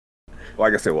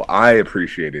like I said, well, I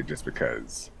appreciate it just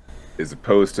because, as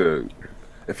opposed to,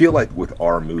 I feel like with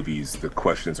our movies, the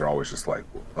questions are always just like,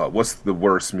 what's the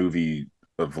worst movie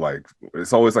of like,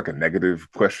 it's always like a negative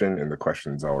question, and the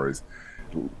question's always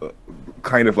uh,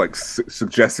 kind of like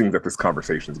suggesting that this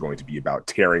conversation is going to be about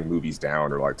tearing movies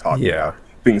down or like talking Yeah. about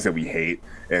things that we hate.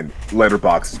 And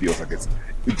Letterboxd feels like it's,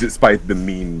 despite the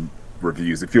mean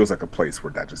reviews, it feels like a place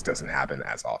where that just doesn't happen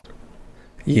as often.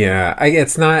 Yeah,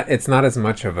 it's not as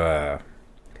much of a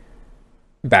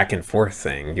back and forth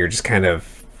thing. You're just kind of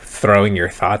throwing your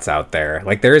thoughts out there.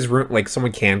 Like there is room, like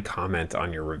someone can comment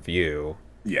on your review,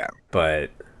 Yeah.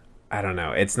 but I don't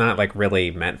know. It's not like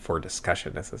really meant for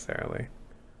discussion necessarily.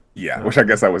 Yeah, which I Um,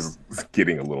 guess I was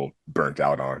getting a little burnt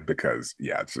out on because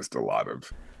yeah, it's just a lot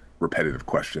of repetitive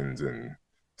questions and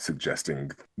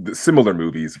suggesting the similar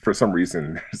movies. For some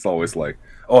reason, it's always like,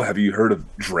 "Oh, have you heard of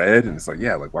Dread?" And it's like,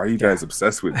 "Yeah, like why are you yeah. guys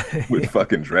obsessed with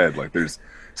fucking Dread? Like there's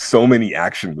so many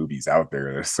action movies out there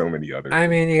and there's so many other I things."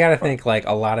 mean, you got to think like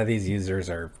a lot of these users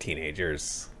are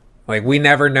teenagers. Like we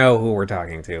never know who we're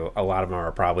talking to. A lot of them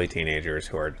are probably teenagers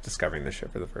who are discovering this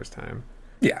shit for the first time.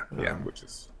 Yeah, yeah, Um, which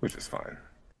is fine.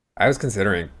 I was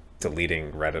considering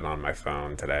deleting Reddit on my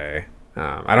phone today.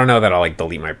 I don't know that I'll like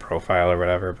delete my profile or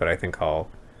whatever, but I think I'll.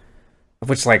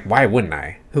 Which like, why wouldn't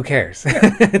I? Who cares?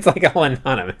 Yeah, It's like all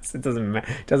anonymous. It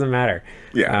doesn't matter.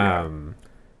 yeah, yeah. Um,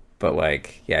 but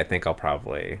like, yeah, I think I'll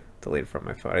probably delete it from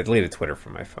my phone. I deleted Twitter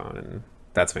from my phone, and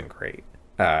that's been great.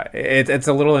 It's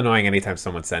a little annoying anytime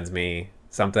someone sends me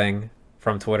something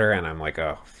from Twitter, and I'm like,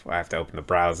 oh, I have to open the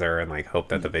browser and like hope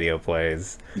that the video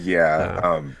plays. Yeah,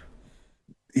 Uh,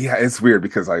 yeah, it's weird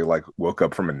because I like woke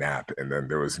up from a nap and then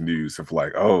there was news of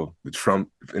like, oh, the Trump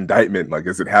indictment, like,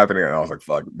 is it happening? And I was like,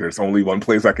 fuck, there's only one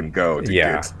place I can go to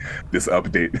yeah, get this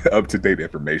up to date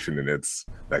information, and it's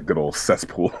that good old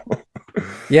cesspool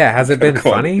yeah. Has it been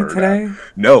called the funny Burnout. today?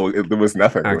 No, there was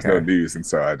nothing. There was no Okay. news, and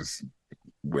so I just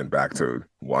went back to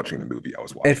watching the movie I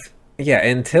was watching. If yeah,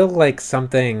 until like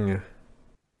something,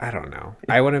 I don't know.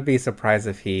 I wouldn't be surprised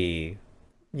if he,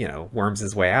 worms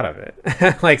his way out of it,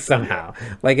 like Yeah, somehow.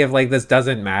 Like if like this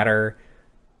doesn't matter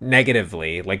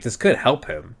negatively, like this could help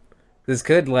him. This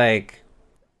could like,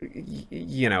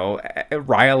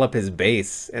 rile up his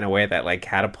base in a way that like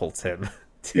catapults him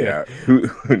to. yeah. Who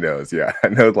knows? Yeah, I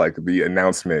know. Like the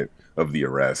announcement of the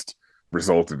arrest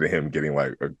resulted in him getting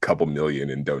like a couple million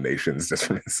in donations just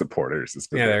from his supporters, just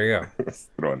because Yeah, there you go. they're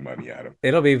throwing money at him.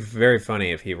 It'll be very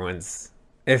funny if he wins.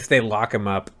 If they lock him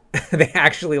up, they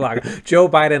actually Joe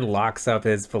Biden locks up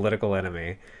his political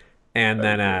enemy, and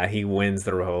then Okay. he wins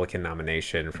the Republican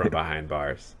nomination from behind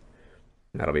bars.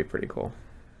 That'll be pretty cool.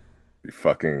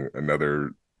 Fucking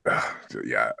another,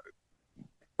 yeah.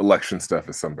 Election stuff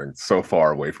is something so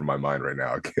far away from my mind right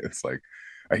now. It's like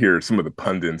I hear some of the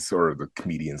pundits or the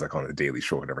comedians like on the Daily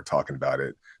Show or whatever talking about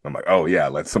it. I'm like, oh yeah,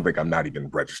 that's something I'm not even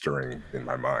registering in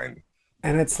my mind.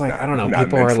 And it's like, I Not don't know, not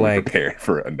people are mentally like, prepared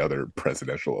for another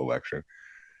presidential election.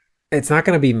 it's not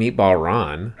going to be Meatball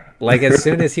Ron. Like, as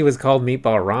soon as he was called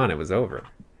Meatball Ron, it was over.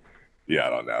 Yeah, I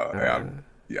don't know.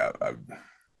 Uh, I'm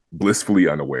blissfully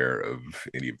unaware of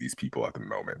any of these people at the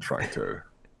moment, trying to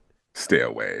stay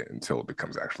away until it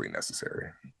becomes actually necessary.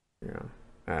 yeah,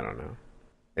 I don't know.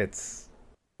 It's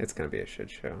it's going to be a shit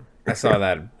show. I saw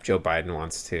that Joe Biden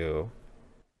wants to.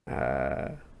 Uh,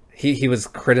 he was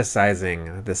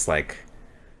criticizing this like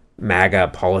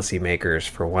MAGA policymakers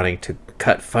for wanting to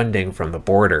cut funding from the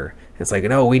border. It's like,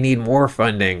 no, we need more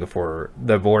funding for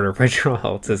the border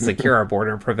patrol to secure our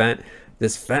border and prevent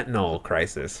this fentanyl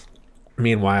crisis.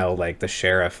 Meanwhile, like the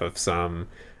sheriff of some,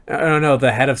 I don't know,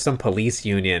 the head of some police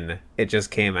union, it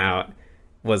just came out,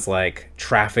 was like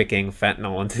trafficking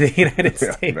fentanyl into the United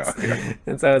Yeah, no, States. yeah.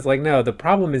 And so it's like, no, the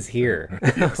problem is here.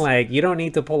 Yes. Like, you don't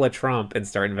need to pull a Trump and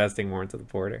start investing more into the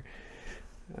border.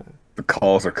 The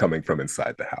calls are coming from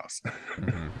inside the house.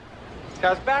 Mm-hmm.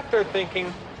 Guys back there thinking,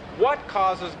 what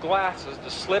causes glasses to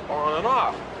slip on and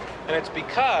off? And it's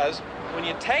because when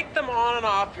you take them on and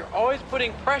off, you're always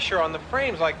putting pressure on the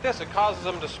frames like this. It causes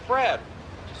them to spread.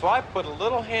 So I put a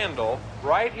little handle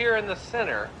right here in the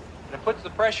center, and it puts the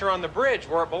pressure on the bridge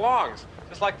where it belongs,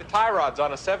 just like the tie rods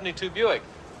on a 72 Buick.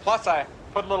 Plus, I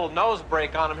put a little nose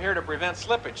brake on them here to prevent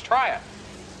slippage. Try it.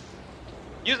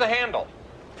 Use the handle.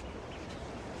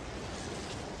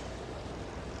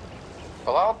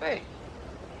 Well, I'll be.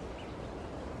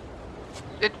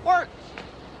 It works.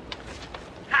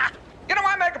 Ha! You know,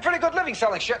 I make a pretty good living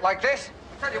selling shit like this.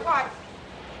 Tell you what,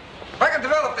 if I can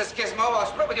develop this gizmo, I'll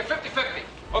split with you 50-50.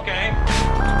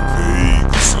 Okay.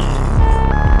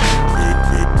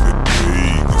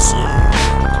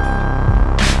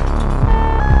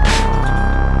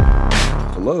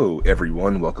 Hello Hello,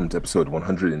 everyone. Welcome to episode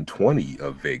 120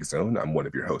 of Vague Zone. I'm one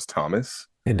of your hosts, Thomas.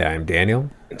 And I'm Daniel.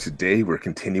 And today we're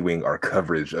continuing our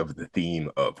coverage of the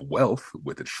theme of wealth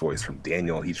with a choice from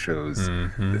Daniel. He chose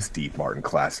the Steve Martin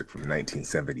classic from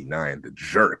 1979, The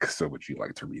Jerk. So would you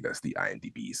like to read us the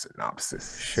IMDb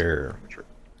synopsis? Sure.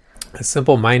 A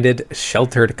simple-minded,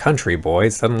 sheltered country boy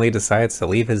suddenly decides to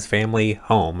leave his family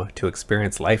home to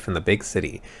experience life in the big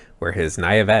city, where his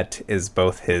naivete is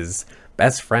both his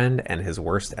best friend and his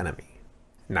worst enemy.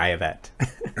 Naivete.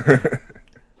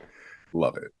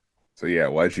 Love it. So yeah,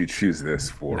 why did you choose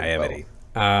this for naivety?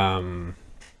 I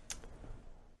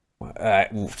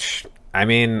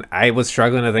mean, I was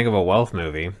struggling to think of a wealth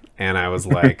movie, and I was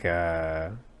like,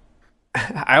 I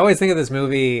always think of this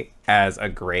movie as a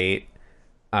great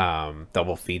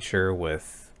double feature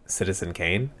with Citizen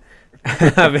Kane.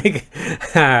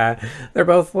 They're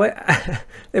both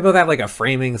they both have like a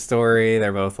framing story.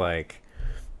 They're both like,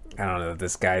 I don't know,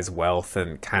 this guy's wealth,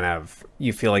 and kind of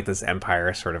you feel like this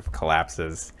empire sort of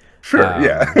collapses. Sure,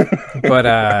 yeah. But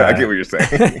I get what you're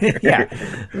saying. Yeah.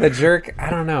 The Jerk, I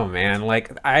don't know, man.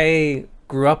 Like, I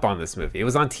grew up on this movie. It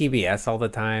was on TBS all the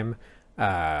time.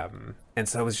 And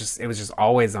so it was just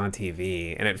always on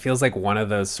TV. And it feels like one of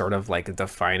those sort of like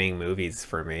defining movies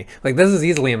for me. Like, this is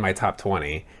easily in my top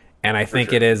 20. And I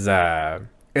think it is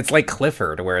it's like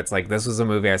Clifford, where it's like this was a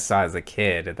movie I saw as a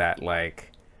kid that like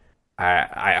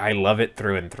I love it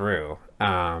through and through.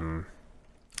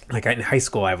 Like in high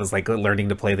school, I was like learning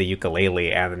to play the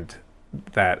ukulele, and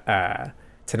that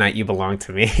 "Tonight You Belong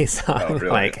to Me" song. Oh, really?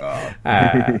 Like,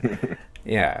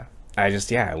 yeah,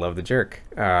 I love The Jerk.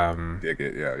 Dig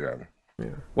it, yeah.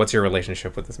 What's your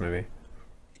relationship with this movie?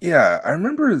 Yeah, I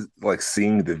remember like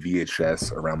seeing the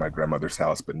VHS around my grandmother's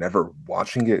house, but never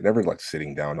watching it, never like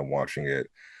sitting down and watching it.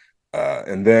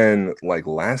 And then like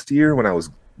last year when I was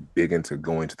big into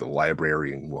going to the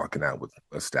library and walking out with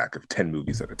a stack of 10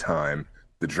 movies at a time,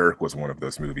 The Jerk was one of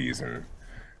those movies, and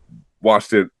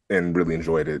watched it and really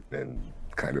enjoyed it and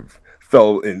kind of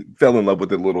fell in love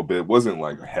with it a little bit. Wasn't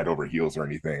like head over heels or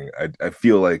anything. I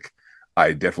feel like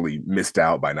I definitely missed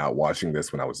out by not watching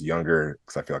this when I was younger,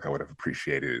 because I feel like I would have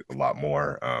appreciated it a lot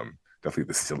more. Definitely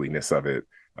the silliness of it.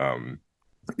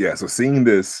 Yeah, so seeing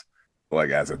this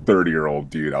like as a 30-year-old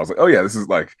dude, I was like, oh yeah, this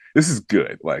is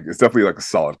good. Like it's definitely like a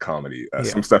solid comedy.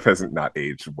 Some stuff hasn't not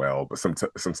aged well, but some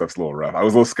stuff's a little rough. I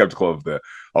was a little skeptical of I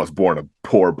was born a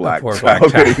poor black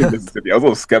child in Mississippi. I was a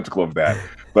little skeptical of that,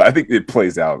 but I think it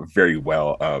plays out very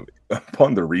well.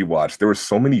 Upon the rewatch, there were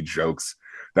so many jokes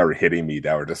that were hitting me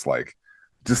that were just like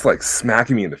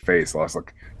smacking me in the face. I was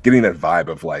like getting that vibe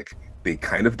of like they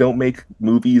kind of don't make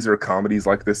movies or comedies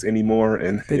like this anymore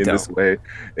in this way.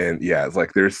 And yeah, it's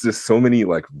like there's just so many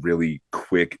like really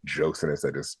quick jokes in this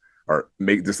that just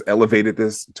elevated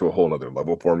this to a whole nother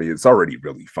level for me. It's already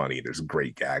really funny. There's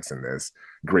great gags in this,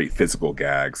 great physical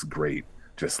gags, great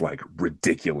just like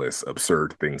ridiculous,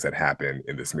 absurd things that happen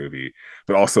in this movie.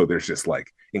 But also there's just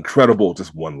like incredible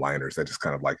just one-liners that just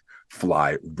kind of like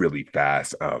fly really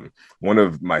fast. One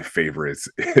of my favorites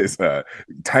is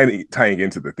tying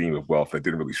into the theme of wealth that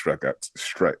didn't really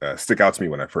stick out to me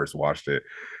when I first watched it,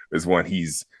 is when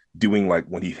he's doing like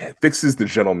when he fixes the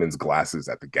gentleman's glasses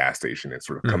at the gas station and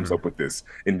sort of comes up with this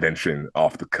invention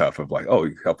off the cuff of like, oh,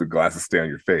 you help the glasses stay on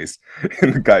your face,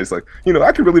 and the guy's like,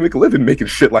 I could really make a living making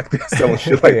shit like this, selling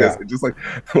shit like this. And just like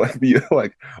the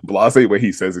like blasé way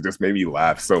he says it just made me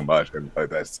laugh so much. And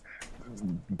that's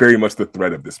very much the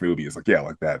thread of this movie, is like, yeah,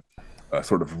 like that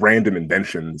sort of random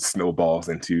invention snowballs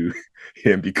into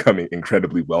him becoming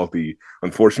incredibly wealthy.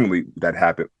 Unfortunately,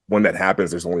 when that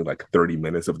happens, there's only like 30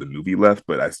 minutes of the movie left,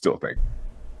 but I still think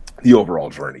the overall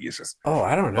journey is just... Oh,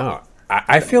 I don't know.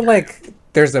 I feel like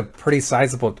there's a pretty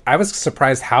sizable... I was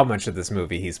surprised how much of this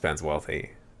movie he spends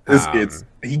wealthy.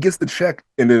 He gets the check,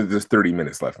 and then there's 30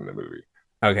 minutes left in the movie.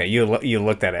 Okay, you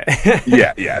looked at it.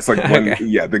 yeah. It's like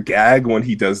the gag when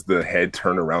he does the head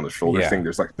turn around the shoulders thing,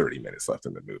 there's like 30 minutes left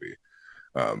in the movie.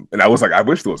 And I was like, I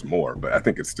wish there was more, but I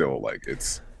think it's still like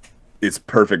it's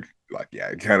perfect. Like, yeah,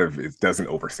 it doesn't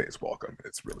overstay its welcome.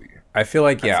 It's really... I feel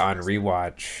like on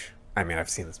rewatch, I mean, I've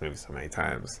seen this movie so many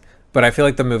times, but I feel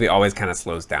like the movie always kind of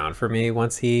slows down for me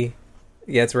once he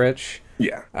gets rich.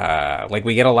 Yeah. Like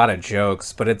we get a lot of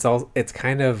jokes, but it's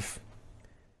kind of,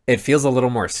 it feels a little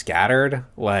more scattered.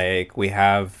 Like we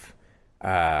have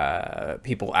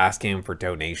people asking him for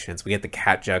donations. We get the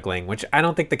cat juggling, which I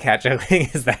don't think the cat juggling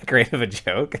is that great of a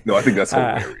joke. No, I think that's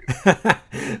hilarious.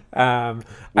 I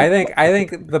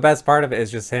think the best part of it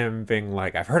is just him being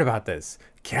like, I've heard about this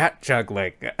cat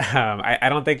juggling. I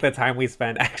don't think the time we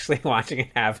spend actually watching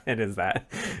it happen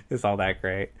is all that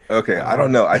great. Okay, I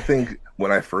don't know. I think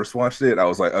when I first watched it, I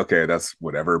was like, okay, that's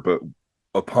whatever. But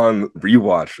upon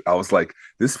rewatch, I was like,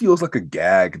 this feels like a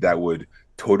gag that would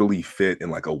totally fit in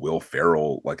like a Will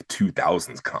Ferrell like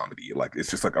 2000s comedy. Like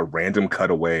it's just like a random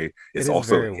cutaway. It It's is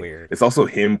also very weird. it's also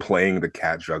him playing the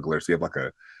cat juggler. So you have like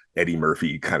a Eddie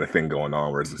Murphy kind of thing going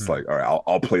on where it's just Mhm. like, all right,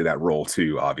 I'll play that role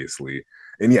too, obviously.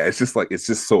 And yeah, it's just like it's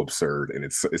just so absurd and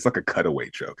it's like a cutaway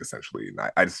joke essentially. And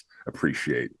I just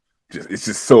appreciate just it's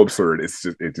just so absurd.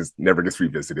 It just never gets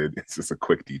revisited. It's just a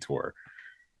quick detour.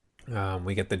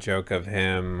 We get the joke of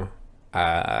him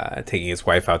taking his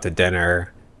wife out to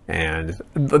dinner. And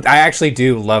I actually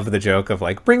do love the joke of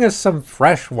like, bring us some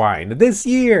fresh wine this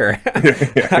year.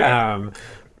 um,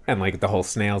 and like the whole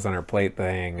snails on her plate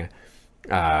thing.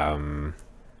 Yeah,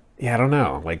 I don't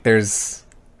know. Like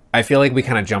I feel like we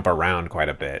kind of jump around quite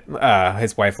a bit.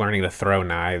 His wife learning to throw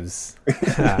knives.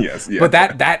 Yes, yeah. But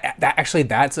that actually,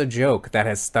 that's a joke that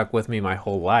has stuck with me my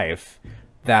whole life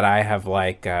that I have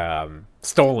like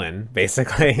stolen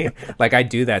basically. Like I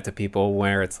do that to people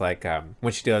where it's like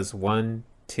when she does 1,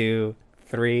 2,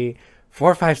 3,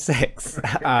 4, 5, 6.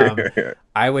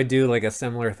 I would do like a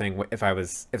similar thing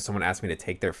if someone asked me to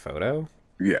take their photo.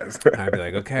 Yes. I'd be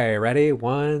like, okay, ready?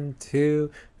 1,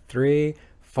 2, 3,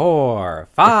 4,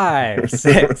 5,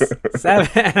 6, 7.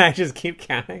 And I just keep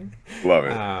counting. Love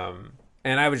it.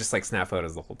 And I would just like snap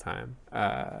photos the whole time.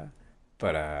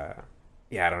 But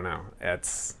yeah, I don't know.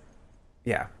 It's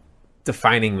yeah,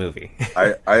 defining movie.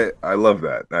 I love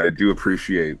that. I do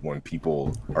appreciate when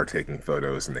people are taking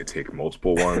photos and they take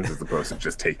multiple ones as opposed to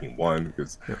just taking one.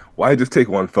 Because why just take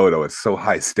one photo? It's so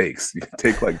high stakes. You can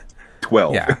take like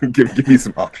 12. Yeah. give me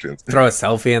some options. Throw a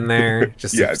selfie in there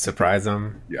just Yeah. to surprise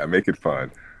them. Yeah, make it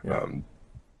fun.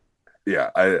 Yeah.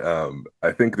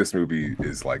 I think this movie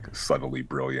is like subtly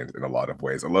brilliant in a lot of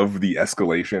ways. I love the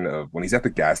escalation of when he's at the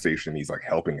gas station, he's like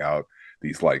helping out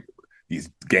these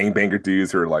gangbanger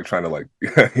dudes who are like trying to like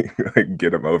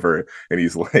get him over, and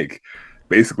he's like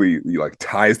basically he like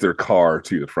ties their car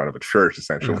to the front of a church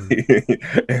essentially.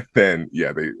 And then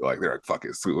they're like fuck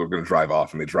it, so we're gonna drive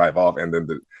off, and they drive off, and then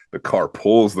the car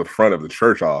pulls the front of the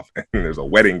church off, and there's a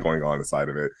wedding going on inside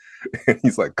of it. And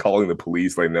he's like calling the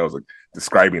police, like knows, like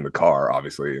describing the car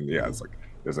obviously, and yeah, it's like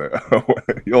there's a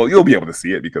you'll be able to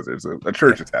see it because there's a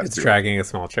church attached It's to dragging a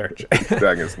small church.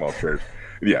 dragging a small church.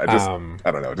 Yeah, just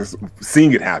I don't know, just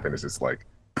seeing it happen is just like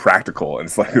practical, and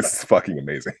it's like it's fucking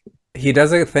amazing. He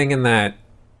does a thing in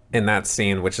that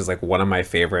scene, which is like one of my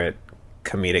favorite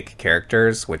comedic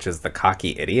characters, which is the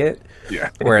cocky idiot. Yeah.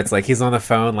 Where it's like he's on the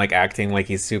phone, like acting like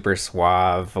he's super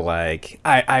suave, like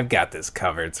I've got this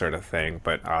covered sort of thing,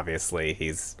 but obviously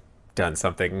he's done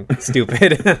something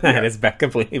stupid that is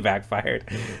completely backfired.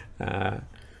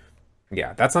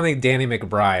 Yeah, that's something Danny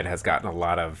McBride has gotten a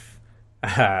lot of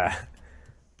a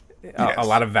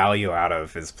lot of value out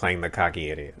of, is playing the cocky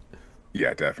idiot.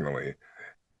 Yeah, definitely.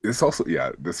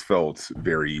 This felt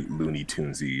very Looney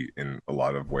Tunesy in a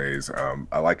lot of ways.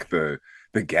 I like the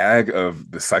gag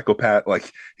of the psychopath,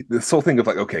 like this whole thing of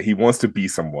like, okay, he wants to be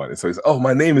someone, and so he's, oh,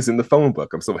 my name is in the phone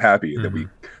book, I'm so happy. And then we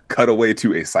cut away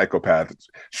to a psychopath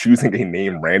choosing a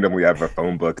name randomly out of a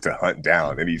phone book to hunt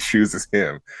down, and he chooses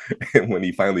him. And when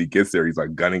he finally gets there, he's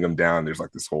like gunning him down. There's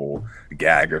like this whole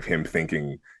gag of him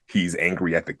thinking he's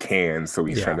angry at the cans, so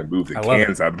he's trying to move the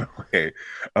cans out of the way.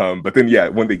 But then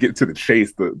when they get to the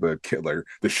chase, the killer,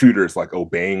 the shooter is like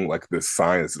obeying like the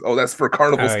sign that says, oh, that's for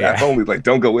carnival staff only, like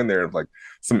don't go in there, like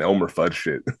some Elmer Fudd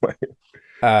shit.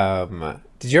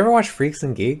 Did you ever watch Freaks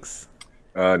and Geeks?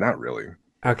 Not really.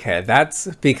 Okay, that's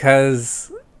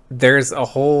because there's a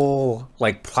whole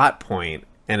like plot point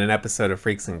in an episode of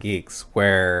Freaks and Geeks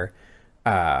where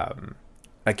a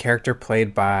character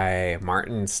played by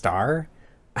Martin Starr,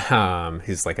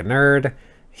 who's like a nerd,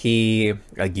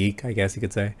 a geek, I guess you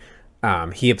could say,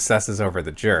 he obsesses over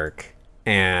the jerk,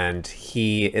 and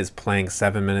he is playing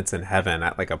 7 Minutes in Heaven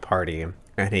at like a party,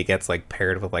 and he gets like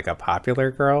paired with like a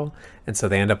popular girl, and so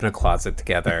they end up in a closet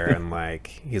together. And like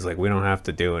he's like, we don't have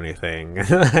to do anything.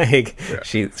 Like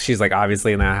she's like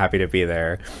obviously not happy to be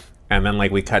there. And then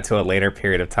like we cut to a later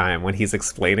period of time when he's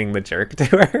explaining the jerk to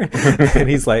her, and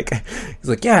he's like,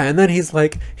 yeah, and then he's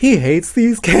like, he hates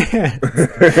these cans.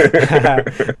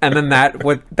 And then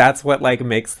that's what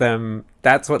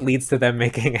leads to them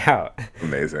making out.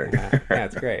 Amazing. Yeah,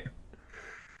 it's great.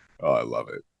 Oh, I love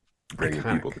it. Bringing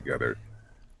Iconic. people together.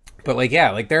 But like,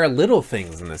 yeah, like there are little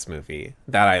things in this movie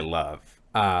that I love.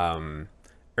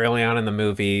 Early on in the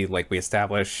movie, like we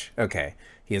establish, okay,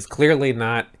 he clearly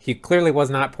was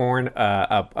not born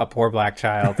a poor black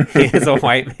child. He is a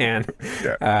white man.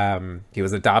 Yeah. He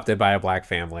was adopted by a black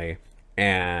family,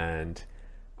 and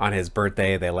on his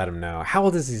birthday they let him know, how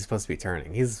old is he supposed to be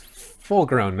turning? He's a full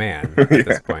grown man at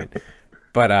this point.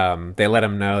 But they let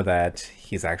him know that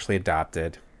he's actually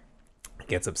adopted. He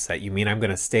gets upset. You mean I'm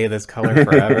gonna stay this color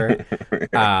forever?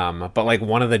 But like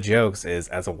one of the jokes is,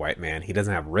 as a white man, he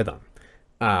doesn't have rhythm.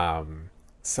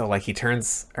 So like he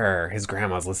turns, or his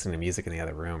grandma's listening to music in the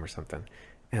other room or something,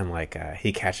 and like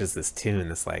he catches this tune,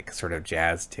 this like sort of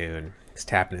jazz tune. He's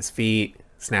tapping his feet,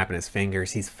 snapping his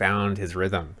fingers. He's found his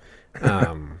rhythm.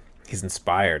 He's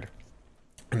inspired.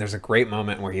 And there's a great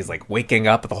moment where he's like waking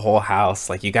up the whole house,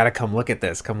 like, you got to come look at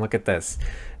this, come look at this.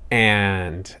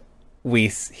 And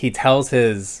he tells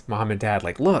his mom and dad,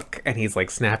 like, look, and he's like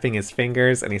snapping his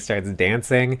fingers and he starts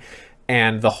dancing.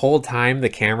 And the whole time the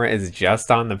camera is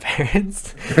just on the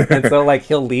parents. And so like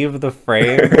he'll leave the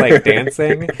frame like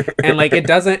dancing, and like it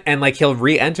doesn't, and like he'll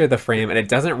re-enter the frame and it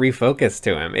doesn't refocus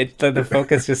to him. The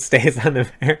focus just stays on the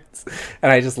parents.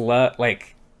 And I just love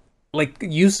like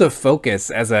use of focus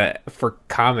for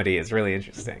comedy is really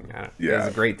interesting. Yeah, it's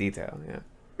a great detail. Yeah,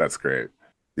 that's great.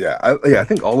 Yeah, I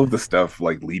think all of the stuff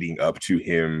like leading up to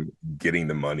him getting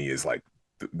the money is like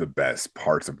the best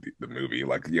parts of the movie.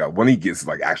 Like, yeah, when he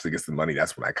actually gets the money,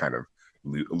 that's when I kind of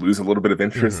lose a little bit of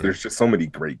interest. Mm-hmm. There's just so many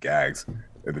great gags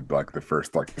in the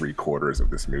first like 3/4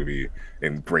 of this movie,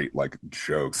 and great like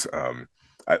jokes.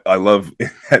 I love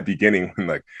at beginning when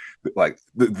like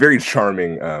the very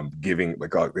charming giving,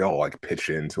 like they all like pitch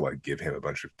in to like give him a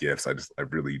bunch of gifts. I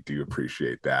really do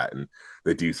appreciate that, and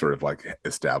they do sort of like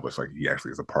establish like he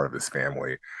actually is a part of his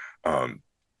family.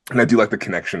 And I do like the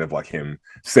connection of like him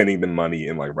sending the money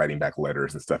and like writing back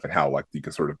letters and stuff, and how like you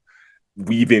can sort of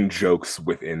weave in jokes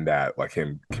within that, like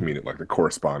him communicate, like the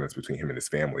correspondence between him and his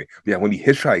family. But yeah, when he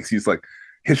hitchhikes, he's like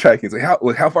hitchhiking. He's like,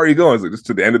 how far are you going? He's like, just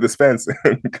to the end of this fence.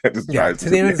 Just drives to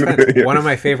the end of this fence. Yeah. One of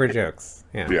my favorite jokes.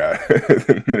 Yeah.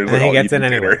 And like, he gets in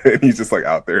anyway. And he's just like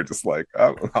out there, just like,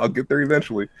 I'll get there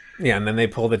eventually. Yeah, and then they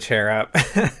pull the chair up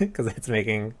because it's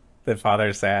making the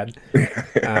father sad.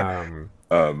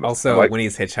 Also, like, when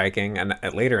he's hitchhiking,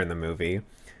 and later in the movie,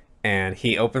 and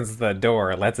he opens the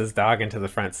door, lets his dog into the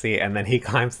front seat, and then he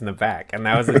climbs in the back. And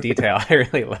that was a detail I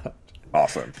really loved.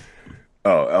 Awesome.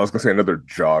 Oh, I was gonna say another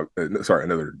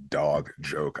dog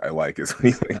joke I like is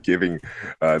when he's like giving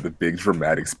the big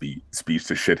dramatic speech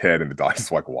to Shithead, and the dog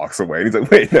just like walks away, and he's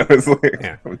like, "Wait, no, it's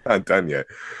like I'm not done yet."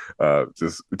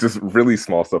 Just really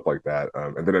small stuff like that.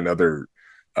 And then another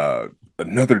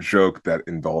joke that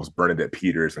involves Bernadette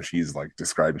Peters, and she's like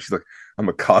describing, she's like, I'm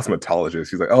a cosmetologist.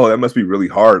 She's like, oh, that must be really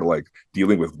hard, like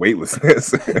dealing with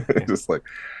weightlessness. Just like,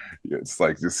 it's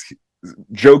like just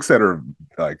jokes that are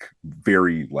like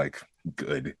very like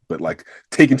good, but like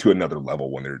taken to another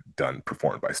level when they're done,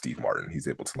 performed by Steve Martin. He's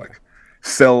able to like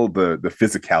sell the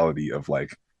physicality of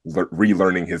like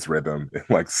relearning his rhythm, and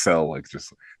like sell like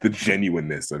just the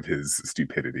genuineness of his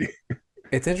stupidity.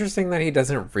 It's interesting that he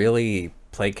doesn't really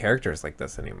play characters like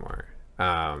this anymore.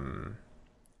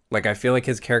 Like, I feel like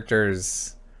his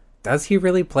characters... Does he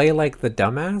really play, like, the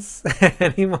dumbass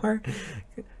anymore?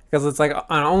 Because it's like,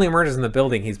 on Only Murders in the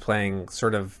Building, he's playing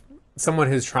sort of someone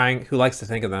who likes to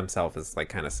think of themselves as, like,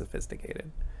 kind of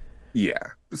sophisticated.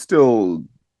 Yeah. Still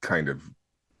kind of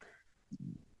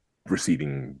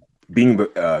being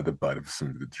the butt of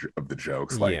some of the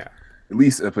jokes. Like, yeah. At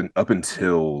least up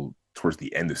until towards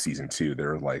the end of season 2,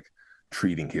 they're like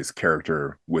treating his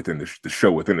character within the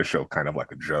show kind of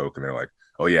like a joke, and they're like,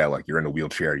 oh yeah, like you're in a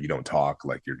wheelchair, you don't talk,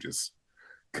 like you're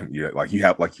like you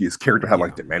have like his character had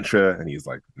like dementia, and he's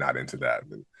like not into that.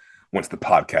 And once the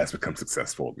podcast becomes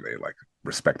successful, they like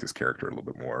respect his character a little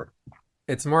bit more.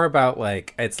 It's more about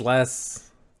like it's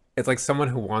like someone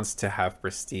who wants to have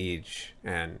prestige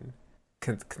and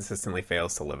consistently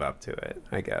fails to live up to it,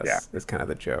 I guess. Is kind of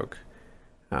the joke.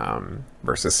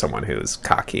 Versus someone who's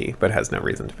cocky but has no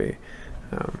reason to be.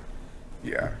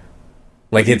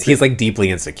 Like he's like deeply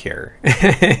insecure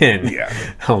in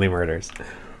Only Murders.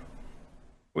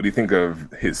 What do you think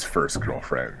of his first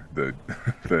girlfriend, the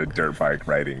dirt bike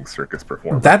riding circus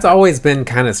performer? That's always been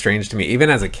kind of strange to me. Even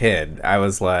as a kid, I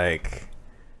was like,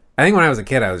 I think when I was a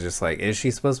kid, I was just like, is she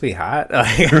supposed to be hot?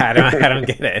 Like, I don't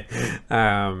get it.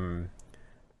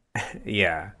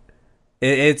 Yeah.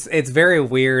 It's very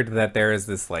weird that there is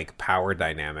this like power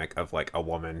dynamic of like a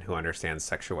woman who understands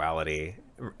sexuality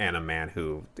and a man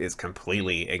who is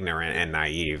completely ignorant and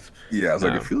naive. Yeah, I was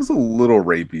like, it feels a little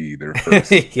rapey, their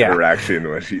first interaction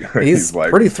when he's like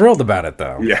pretty thrilled about it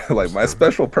though. Yeah, like my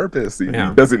special purpose. He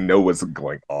doesn't know what's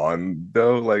going on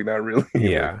though, like not really.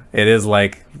 Yeah, it is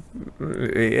like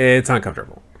it's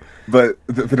uncomfortable. But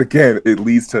again, it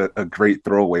leads to a great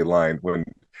throwaway line when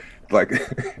like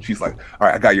she's like, all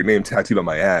right, I got your name tattooed on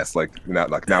my ass. Like now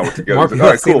we're together. More Like, people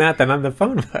have seen that than on the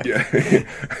phone book. Yeah,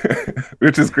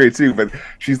 which is great too. But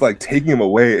she's like taking him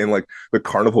away, and like the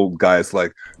carnival guy's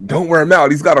like, don't wear him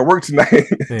out. He's got to work tonight.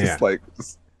 Just like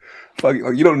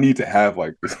you don't need to have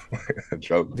like a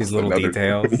joke. These little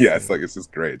details. Yeah, it's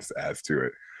just great. It just adds to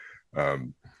it.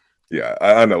 Yeah,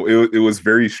 I don't know. It was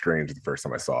very strange the first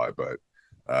time I saw it, but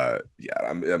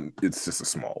yeah, it's just a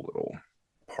small little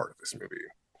part of this movie.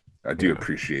 I do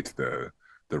appreciate the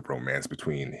romance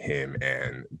between him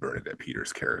and Bernadette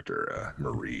Peters' character,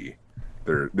 Marie.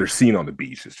 Their scene on the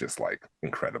beach is just like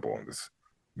incredible and just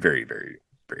very, very,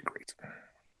 very great.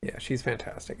 Yeah, she's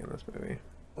fantastic in this movie.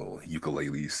 Little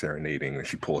ukulele serenading, and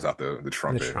she pulls out the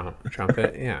trumpet. The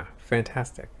trumpet, yeah,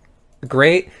 fantastic.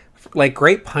 Great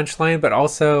punchline, but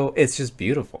also it's just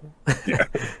beautiful.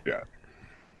 Yeah.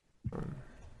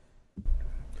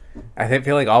 I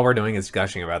feel like all we're doing is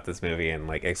gushing about this movie and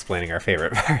like explaining our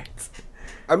favorite parts.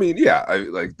 I mean, yeah,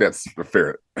 like that's a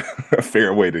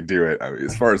fair way to do it. I mean,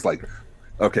 as far as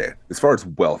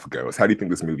wealth goes, how do you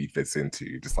think this movie fits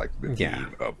into just like the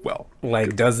theme of wealth?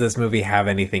 Like, does this movie have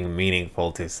anything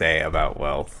meaningful to say about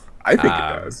wealth? I think it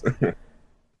does.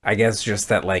 I guess just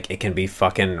that like it can be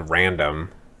fucking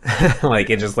random. Like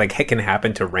it just like it can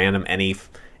happen to random any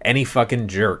fucking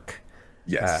jerk.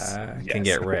 Yes. Can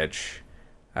get rich.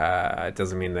 It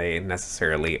doesn't mean they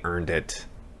necessarily earned it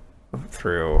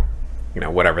through,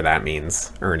 whatever that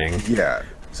means, earning. Yeah.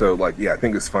 So like, yeah, I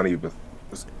think it's funny with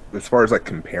as far as like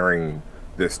comparing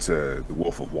this to The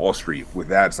Wolf of Wall Street. With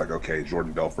that, it's like, okay,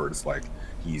 Jordan Belfort is like,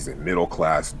 he's a middle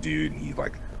class dude. He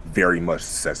like very much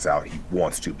sets out, he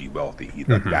wants to be wealthy. He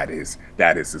like that is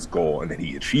his goal, and then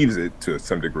he achieves it to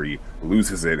some degree,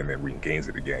 loses it, and then regains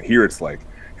it again. Here it's like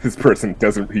this person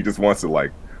he just wants to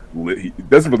like he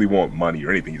doesn't really want money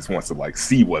or anything. He just wants to like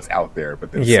see what's out there,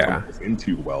 but then stumbles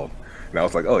into wealth. And I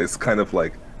was like, oh, it's kind of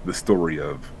like the story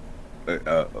of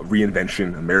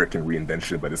reinvention, American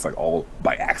reinvention, but it's like all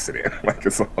by accident. Like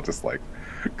it's all just like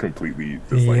completely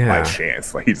just like by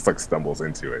chance. Like he just like stumbles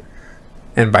into it.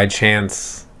 And by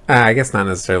chance, I guess not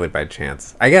necessarily by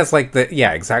chance. I guess like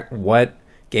exactly what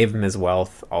gave him his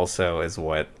wealth also is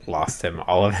what lost him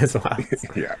all of his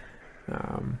wealth. Yeah.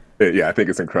 Yeah, I think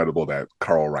it's incredible that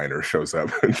Carl Reiner shows up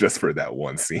just for that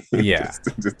one scene. Yeah.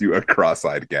 just do a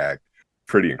cross-eyed gag.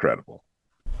 Pretty incredible.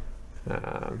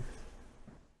 I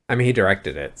mean, he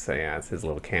directed it, so yeah, it's his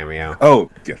little cameo. Oh,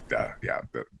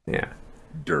 yeah.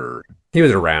 Durr. He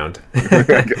was around.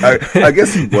 I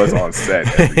guess he was on set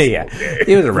every single day.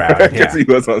 He was around. I guess he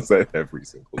was on set every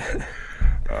single day.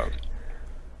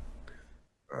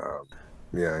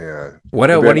 Yeah. What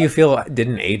do you feel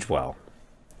didn't age well?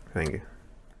 I think.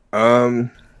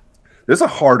 There's a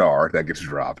hard R that gets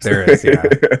dropped. There is, yeah.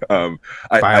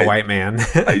 By a white man.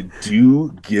 I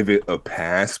do give it a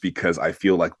pass because I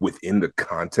feel like within the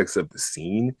context of the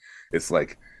scene, it's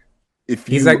like if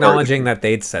he's acknowledging that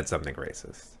they'd said something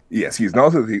racist. Yes, he's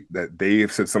acknowledging that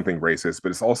they've said something racist, but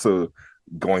it's also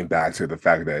going back to the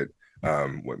fact that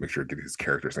make sure I get his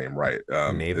character's name right.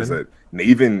 Is that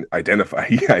Naven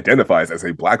identifies as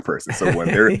a black person. So when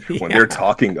they're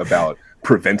talking about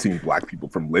preventing black people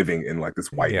from living in like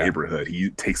this white neighborhood,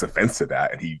 he takes offense to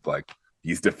that, and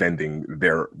he's defending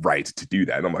their right to do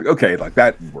that. And I'm like, okay, like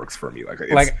that works for me. Like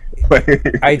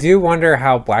I do wonder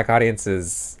how black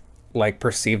audiences like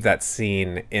perceive that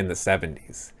scene in the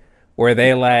 70s, where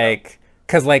they like,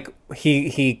 because like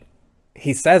he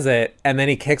says it and then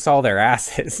he kicks all their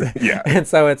asses. Yeah. And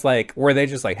so it's like, were they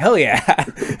just like, hell yeah.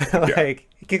 Like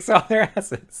he kicks all their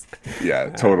asses. Yeah,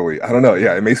 totally. I don't know.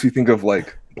 Yeah, it makes me think of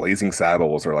like Blazing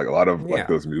Saddles or like a lot of like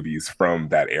those movies from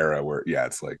that era where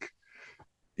it's like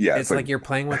it's like you're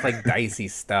playing with like dicey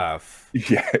stuff.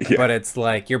 Yeah. But it's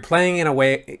like you're playing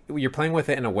with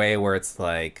it in a way where it's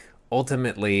like,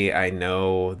 ultimately I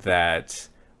know that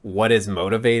what is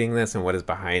motivating this and what is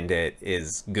behind it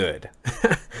is good.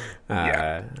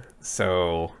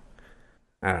 So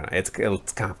I don't know. It's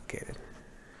complicated.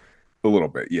 A little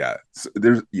bit, yeah. So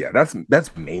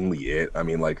that's mainly it. I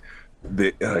mean, like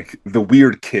the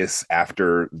weird kiss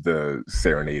after the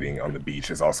serenading on the beach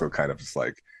is also kind of just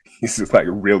like he's just like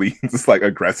really just like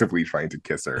aggressively trying to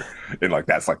kiss her, and like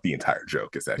that's like the entire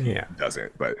joke is that he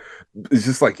doesn't. But it's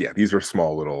just like these are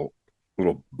small little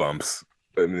bumps.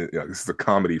 And this is a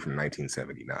comedy from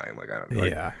 1979. Like I don't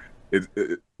know.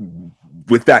 Like,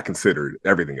 with that considered,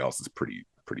 everything else is pretty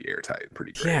airtight,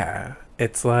 pretty great. Yeah,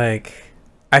 it's like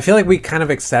I feel like we kind of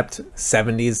accept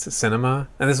 70s cinema,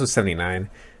 and this was 79,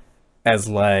 as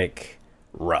like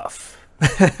rough,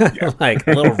 like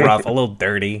a little rough, a little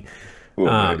dirty.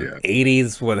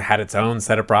 80s had its own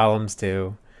set of problems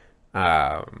too.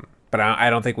 but I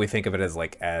don't think we think of it as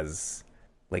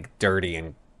like dirty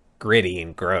and gritty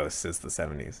and gross as the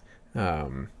 70s.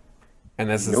 And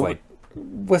this You is know like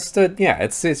withstood. Yeah,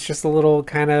 it's just a little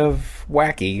kind of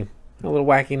wacky, a little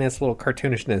wackiness, a little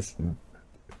cartoonishness.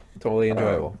 Totally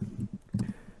enjoyable.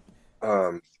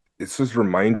 it's just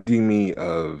reminding me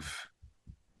of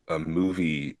a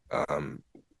movie.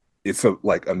 It's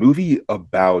a movie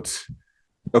about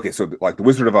okay, so like the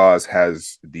Wizard of Oz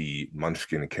has the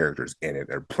Munchkin characters in it.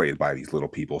 They're played by these little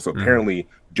people. So Mhm. apparently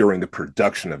during the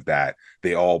production of that,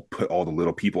 they all put all the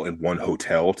little people in one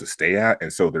hotel to stay at,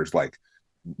 and so there's like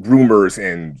rumors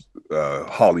and They were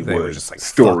Hollywood just like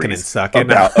fucking and stories sucking.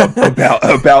 about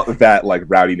that like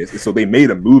rowdiness. So they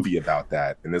made a movie about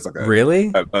that, and there's like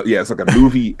Really? yeah, it's like a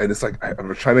movie, and it's like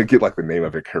I'm trying to get like the name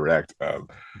of it correct, 'cause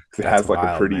it That's has like a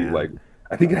wild, pretty man. like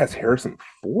I think it has Harrison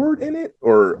Ford in it,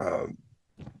 or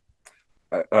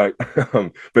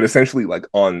but essentially like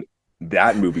on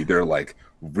that movie they're like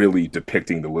really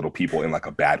depicting the little people in like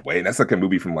a bad way, and that's like a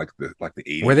movie from like the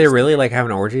Were they 80s. really like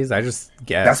having orgies? I just That's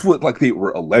guessed. what like they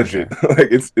were alleged. Okay. Like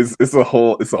it's a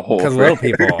whole Because thing. little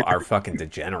people are fucking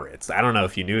degenerates. I don't know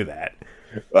if you knew that.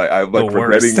 I'm The like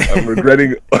worst.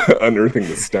 regretting unearthing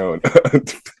the stone,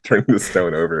 turning the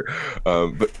stone over.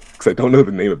 But because I don't know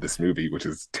the name of this movie, which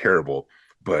is terrible.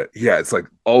 But yeah, it's like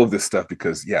all of this stuff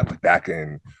because yeah, like back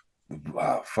in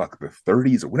fuck the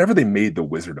 30s or whenever they made the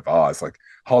Wizard of Oz, like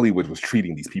Hollywood was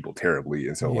treating these people terribly,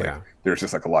 and so like Yeah. there's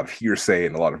just like a lot of hearsay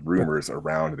and a lot of rumors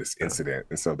around this incident,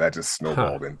 and so that just Huh.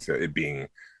 snowballed into it being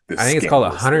this I think it's called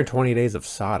scandalous thing. 120 Days of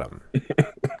Sodom.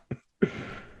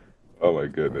 Oh my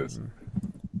goodness. Um,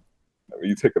 I mean,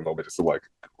 you take a moment just to like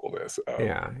Google this.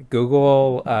 yeah.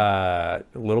 Google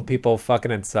little people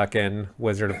fucking and sucking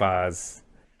Wizard of Oz.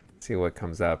 See what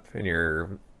comes up in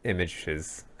your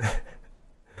images.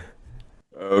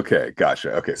 Okay,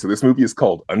 gotcha. Okay, so this movie is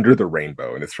called Under the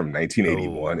Rainbow, and it's from Oh.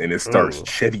 1981, and it stars Oh.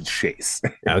 Chevy Chase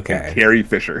and Okay. Carrie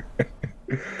Fisher.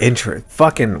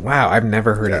 Fucking wow, I've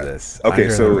never heard of Yeah. this. Okay, Under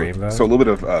the so a Rainbow. little bit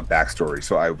of backstory.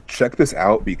 So I checked this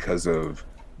out because of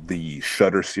the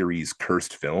Shudder series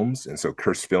Cursed Films, and so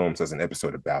Cursed Films has an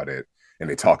episode about it, and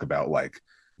they talk about like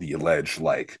the alleged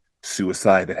like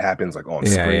suicide that happens like on Yeah,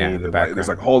 yeah, screen. in the And, like, there's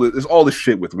background. like all this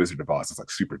shit with Wizard of Oz. It's like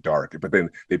super dark, but then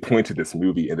they point to this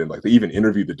movie, and then like they even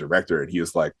interviewed the director, and he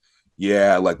was like,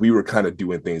 "Yeah, like we were kind of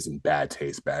doing things in bad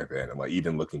taste back then, and like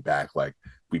even looking back, like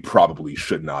we probably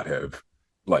should not have."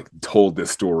 Like told this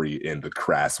story in the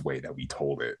crass way that we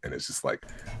told it, and it's just like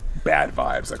bad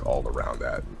vibes like all around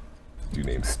that dude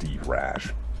named Steve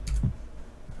Rash.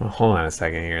 Well, hold on a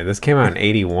second here. This came out in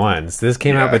 81. So this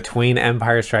came out Yeah. between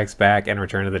Empire Strikes Back and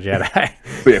Return of the Jedi.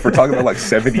 But yeah, if we're talking about like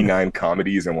 79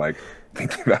 comedies and like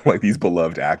thinking about like these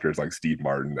beloved actors like Steve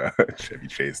Martin, Chevy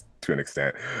Chase to an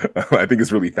extent, I think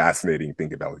it's really fascinating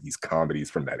thinking about like, these comedies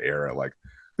from that era. Like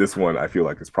this one, I feel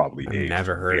like it's probably I've aged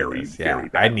never heard of very, this. Yeah, very I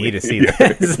badly. need to see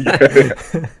Yeah, this.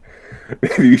 yeah.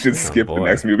 Maybe you should Oh skip the boy.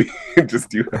 next movie and just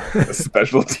do a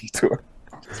special detour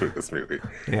just for this movie.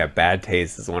 Yeah, bad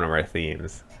taste is one of our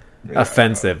themes. Yeah,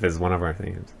 Offensive is one of our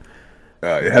themes.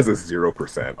 it has a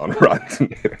 0% on Rotten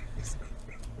Tomatoes.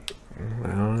 I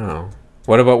don't know.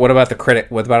 What about the critic?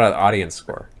 What about the audience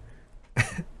score?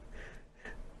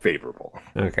 Favorable.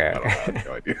 Okay. I don't know. I have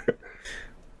no idea.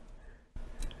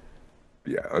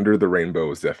 Yeah, Under the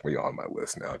Rainbow is definitely on my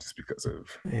list now just because of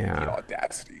Yeah. the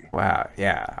audacity. Wow.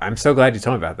 Yeah. I'm so glad you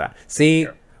told me about that. See,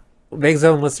 Yeah. Big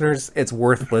Zone listeners, it's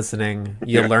worth listening.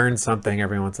 You Yeah. learn something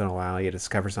every once in a while. You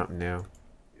discover something new.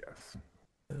 Yes.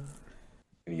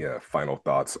 Any final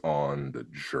thoughts on The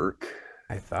Jerk?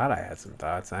 I thought I had some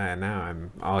thoughts. Now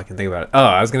I'm all I can think about it. Oh,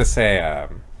 I was gonna say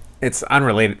it's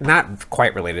unrelated, not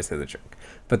quite related to The Jerk,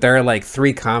 but there are like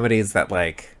three comedies that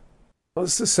like.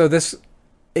 So this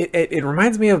it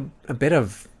reminds me of a bit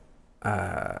of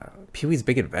Pee-wee's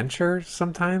Big Adventure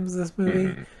sometimes. This movie,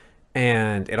 Mhm.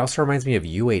 and it also reminds me of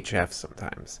UHF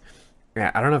sometimes. Yeah,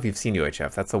 I don't know if you've seen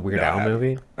UHF. That's a Weird No, I Al haven't.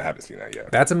 movie. I haven't seen that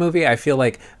yet. That's a movie I feel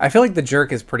like The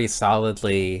Jerk is pretty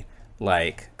solidly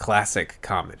like classic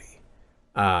comedy.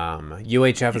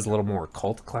 UHF is a little more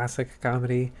cult classic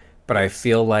comedy, but I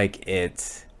feel like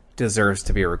it deserves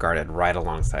to be regarded right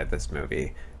alongside this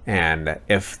movie. And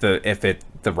if the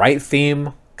right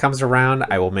theme comes around,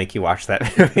 I will make you watch that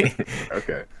movie.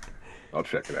 Okay, I'll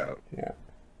check it out. Yeah.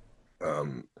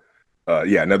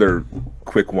 Yeah, another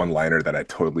quick one-liner that I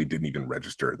totally didn't even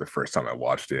register the first time I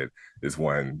watched it is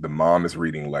when the mom is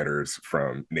reading letters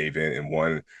from Navin, and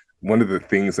one one of the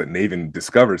things that Naven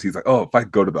discovers, he's like, oh, if I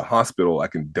go to the hospital, I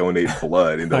can donate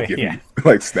blood and they'll Oh, give yeah. me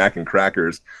like snack and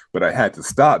crackers. But I had to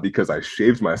stop because I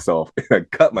shaved myself and I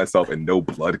cut myself and no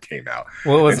blood came out.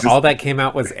 Well, it was And just, all that came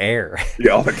out was air.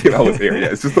 yeah, all that came out was air. Yeah,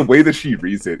 it's just the way that she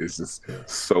reads it is just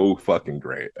so fucking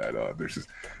great. And, there's just,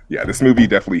 yeah, this movie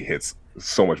definitely hits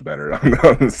so much better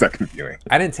on the second viewing.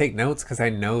 I didn't take notes because I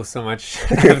know so much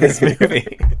of this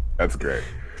movie. That's great.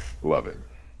 Love it.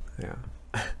 Yeah.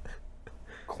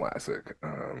 Classic.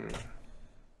 What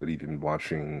have you been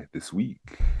watching this week?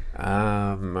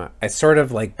 I sort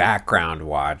of like background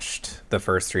watched the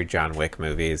first three John Wick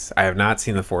movies. I have not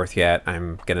seen the fourth yet.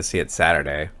 I'm gonna see it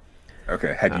Saturday.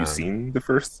 Okay, had you seen the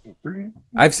first three?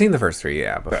 I've seen the first three,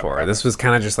 yeah, before. okay. This was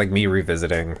kind of just like me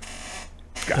revisiting.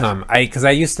 Gotcha. Because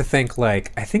I used to think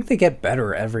like I think they get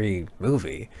better every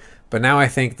movie, but now I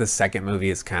think the second movie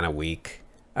is kind of weak.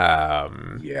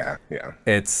 Yeah.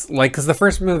 It's like because the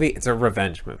first movie it's a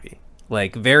revenge movie,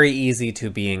 like very easy to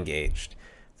be engaged.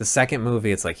 The second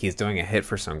movie, it's like he's doing a hit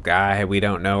for some guy we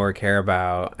don't know or care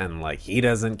about, and like he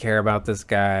doesn't care about this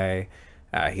guy.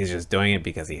 He's just doing it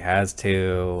because he has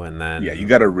to, and then Yeah, you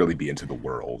got to really be into the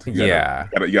world. Yeah.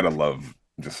 You gotta love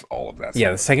just all of that.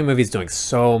 yeah, the stuff. second movie is doing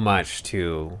so much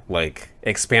to like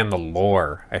expand the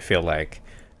lore. I feel like,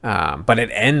 but it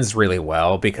ends really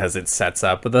well because it sets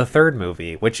up the third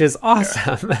movie, which is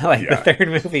awesome. Like Yeah. the third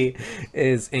movie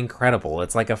is incredible.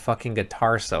 It's like a fucking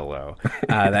guitar solo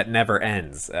that never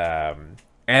ends.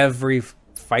 Every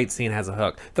fight scene has a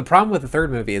hook. The problem with the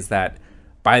third movie is that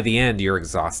by the end you're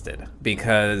exhausted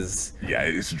because Yeah,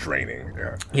 it's draining.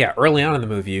 Yeah. yeah, early on in the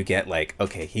movie, you get like,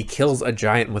 okay, he kills a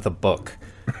giant with a book.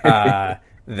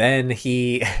 Then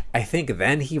he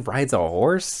rides a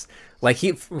horse. Like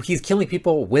he's killing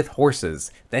people with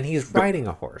horses. Then he's riding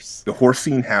a horse. The horse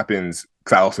scene happens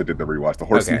because I also did the rewatch. The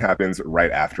horse scene Okay. happens right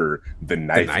after the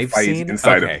knife fight scene?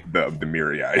 inside Okay. of the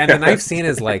mirror. Yeah, And the knife scene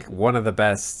is like one of the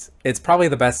best. It's probably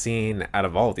the best scene out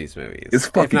of all of these movies. It's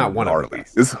if fucking not one of the gnarly.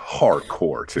 best. It's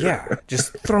hardcore too. Yeah,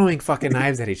 just throwing fucking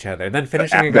knives at each other, then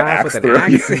finishing a the guy off axe with an throw.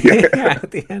 axe Yeah. yeah,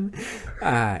 at the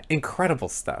end. Incredible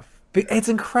stuff. It's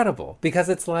incredible because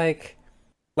it's like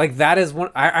that is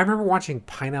one. I remember watching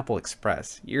Pineapple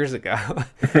Express years ago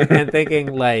and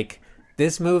thinking like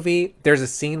this movie. There's a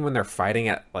scene when they're fighting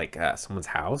at like someone's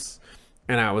house,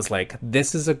 and I was like,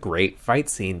 this is a great fight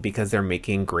scene because they're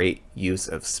making great use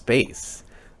of space.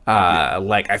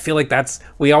 Like I feel like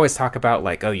we always talk about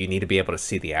like, oh, you need to be able to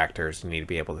see the actors, you need to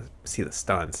be able to see the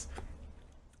stunts.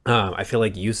 I feel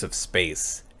like use of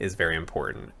space is very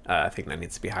important. I think that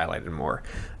needs to be highlighted more.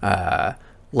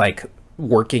 Like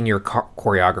working your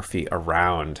choreography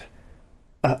around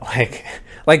like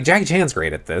Jackie Chan's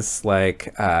great at this.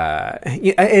 Like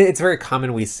it's very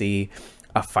common we see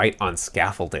a fight on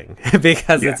scaffolding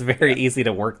because it's very easy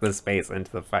to work the space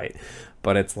into the fight.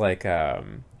 But it's like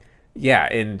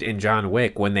yeah, in John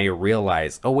Wick, when they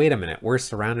realize, oh, wait a minute, we're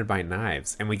surrounded by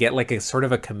knives, and we get like a sort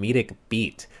of a comedic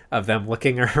beat of them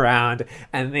looking around,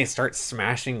 and they start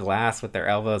smashing glass with their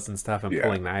elbows and stuff and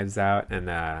pulling knives out,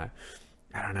 and I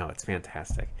don't know, it's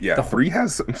fantastic. Yeah, The three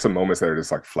has some moments that are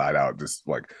just like flat out, just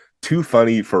like too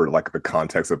funny for like the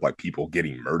context of like people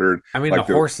getting murdered. I mean, like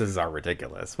the horses are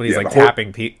ridiculous when he's Yeah, like the hor-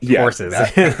 tapping Yeah, horses,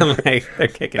 like they're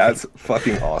kicking. That's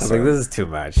fucking I was awesome. like, this is too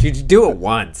much. You do it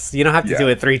once. You don't have to Yeah. do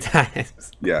it 3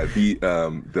 times. Yeah,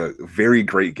 the very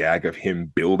great gag of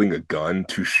him building a gun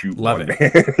to shoot Love one it.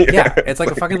 man. Yeah, it's like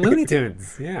a fucking Looney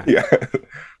Tunes. Yeah. Yeah,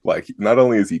 like not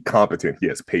only is he competent, he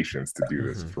has patience to do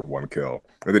this for one kill.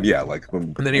 And then like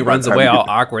And then he runs away all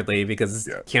awkwardly because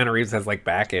Keanu Reeves has like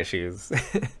back issues.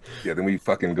 Yeah, then we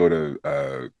fucking go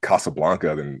to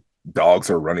Casablanca, then dogs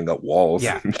are running up walls.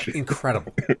 Yeah, and shit.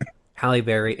 incredible. Halle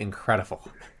Berry, incredible.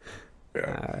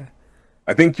 Yeah.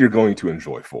 I think you're going to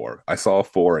enjoy 4. I saw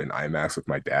 4 in IMAX with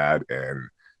my dad, and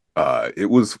it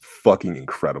was fucking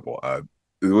incredible.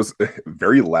 It was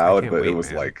very loud, but it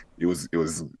was like it was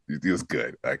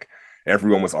good. Like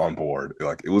everyone was on board.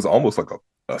 Like it was almost like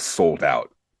a sold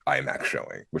out IMAX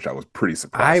showing, which I was pretty I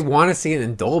surprised. want to see it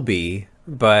in Dolby,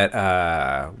 but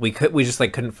we just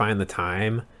like couldn't find the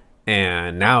time.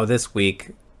 And now this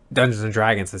week, Dungeons and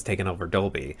Dragons has taken over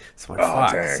Dolby. So like,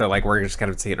 fuck. Dang. So like we're just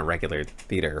gonna see it in a regular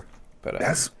theater. But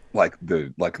That's like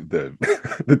the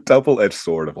the double-edged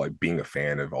sword of like being a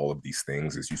fan of all of these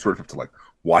things is you sort of have to like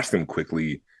watch them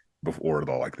quickly before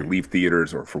they leave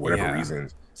theaters or for whatever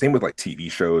reasons. Same with like TV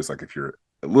shows. Like if you're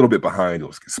a little bit behind, you'll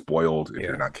get spoiled if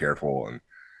you're not careful. And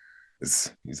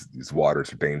these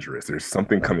waters are dangerous. There's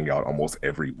something coming out almost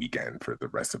every weekend for the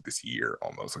rest of this year.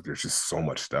 Almost like there's just so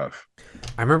much stuff.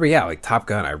 I remember, like Top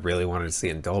Gun, I really wanted to see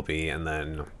in Dolby, and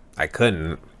then I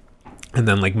couldn't. And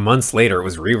then like months later, it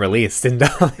was re-released in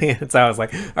Dolly. And so I was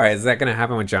like, all right, is that going to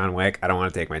happen with John Wick? I don't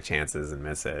want to take my chances and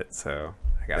miss it. So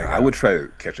I got to I go. would try to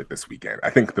catch it this weekend. I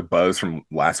think the buzz from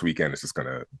last weekend is just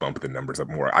gonna bump the numbers up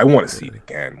more. I want to see it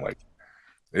again. Like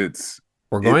it's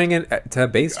We're it, going in to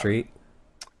Bay Street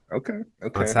okay.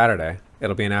 on Saturday.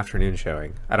 It'll be an afternoon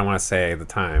showing. I don't want to say the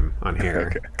time on here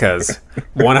Okay. because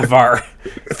one of our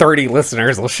 30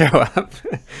 listeners will show up.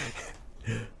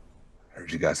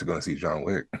 Heard you guys are going to see John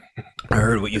Wick. I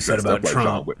heard what you said Dressed about up like John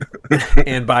Trump Wick.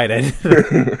 and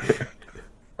Biden.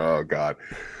 Oh God.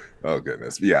 Oh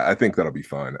goodness. Yeah, I think that'll be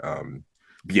fun.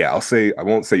 Yeah, I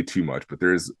won't say too much, but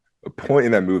there's a point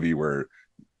in that movie where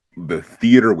the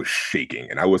theater was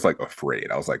shaking and I was like afraid.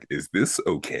 I was like, is this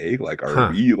okay? Like, are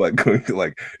we like going to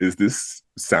like, is this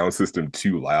sound system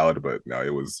too loud? But no,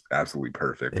 it was absolutely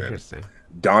perfect. Interesting.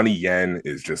 And Donnie Yen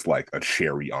is just like a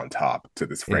cherry on top to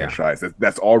this franchise.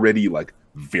 That's already like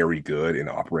very good and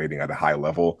operating at a high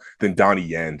level. Then Donnie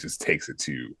Yen just takes it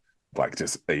to like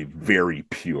just a very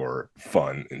pure,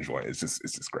 fun enjoyment. It's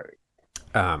just great.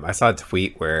 I saw a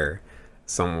tweet where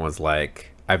someone was like,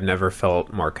 I've never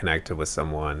felt more connected with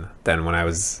someone than when I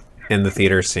was in the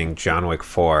theater seeing John Wick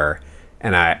 4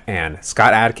 and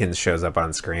Scott Adkins shows up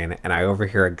on screen and I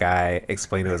overhear a guy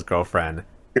explain to his girlfriend,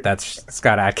 that's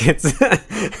Scott Adkins.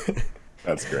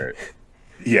 That's great.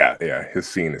 Yeah. His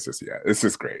scene is just it's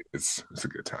just great. It's a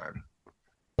good time.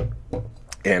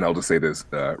 And I'll just say this,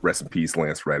 rest in peace,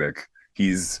 Lance Reddick.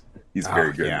 He's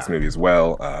very good in this movie as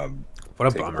well.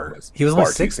 What a bummer. He was only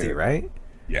 60, right?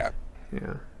 Yeah.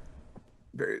 Yeah.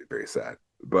 Very, very sad.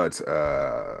 But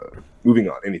moving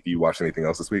on. Any of you watched anything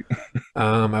else this week?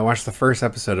 I watched the first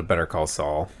episode of Better Call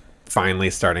Saul. Finally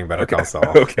starting Better Call Saul.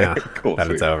 Okay, yeah, cool.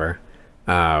 That it's over.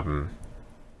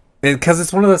 Because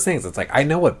it's one of those things. It's like, I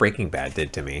know what Breaking Bad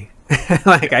did to me.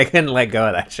 Like, I couldn't let go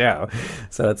of that show.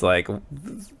 So it's like,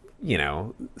 you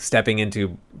know, stepping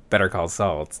into Better Call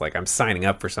Saul, it's like I'm signing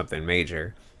up for something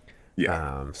major.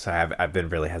 Yeah. So I've been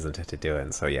really hesitant to do it.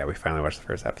 And so, yeah, we finally watched the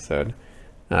first episode.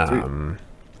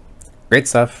 Great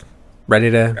stuff.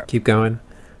 Ready to keep going.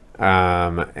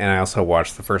 And I also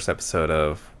watched the first episode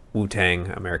of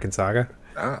Wu-Tang American Saga.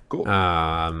 Ah, cool.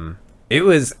 It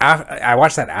was I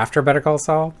watched that after Better Call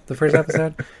Saul, the first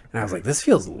episode, and I was like, this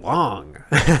feels long.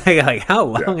 Like, how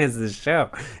long is this show?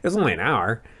 It was only an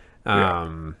hour. I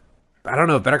don't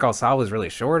know if Better Call Saul was really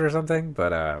short or something,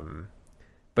 but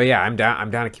yeah, I'm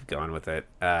down to keep going with it.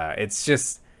 It's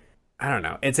just, I don't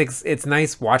know. It's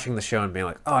nice watching the show and being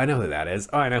like, oh, I know who that is.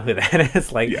 Oh, I know who that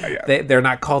is. Like, they're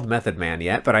not called Method Man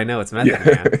yet, but I know it's Method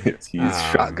Man. He's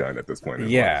Shotgun at this point.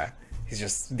 Yeah. He's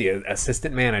just the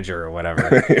assistant manager or whatever.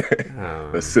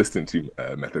 Assistant to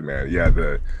Method Man. Yeah,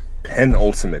 the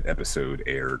penultimate episode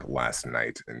aired last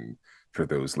night. And for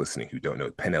those listening who don't know,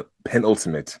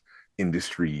 penultimate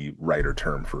industry writer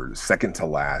term for second to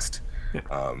last.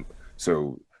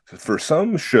 So for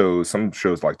some shows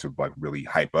like to like really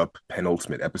hype up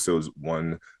penultimate episodes.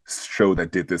 One show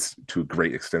that did this to a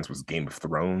great extent was Game of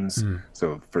Thrones.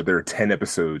 So for their 10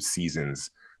 episode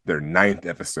seasons, the ninth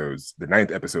episodes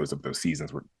of those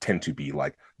seasons tend to be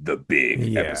like the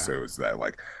big episodes that,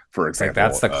 like, for example, like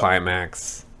that's the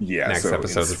climax. Next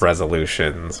episode's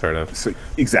resolution, sort of. So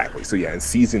exactly. So yeah, in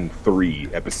season 3,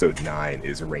 episode 9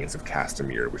 is Reigns of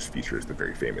Castamere, which features the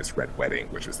very famous Red Wedding,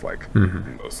 which is like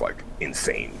the most like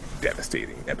insane,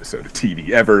 devastating episode of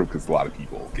TV ever because a lot of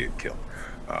people get killed.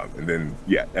 And then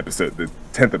the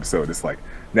 10th episode is like,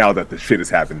 now that the shit has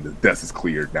happened, the dust is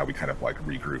cleared. Now we kind of like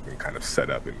regroup and kind of set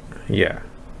up and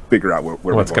figure out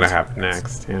where what's going to happen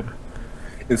next. Yeah.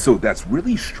 And so that's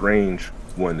really strange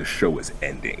when the show is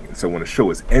ending. And so when a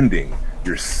show is ending,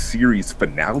 your series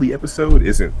finale episode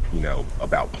isn't,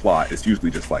 about plot. It's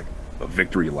usually just like a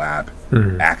victory lap,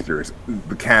 actors,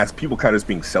 the cast, people kind of just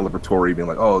being celebratory, being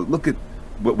like, oh, look at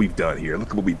what we've done here. Look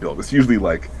at what we built. It's usually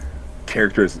like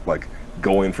characters like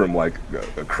going from like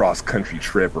a cross country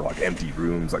trip or like empty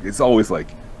rooms. Like, it's always like,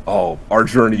 oh, our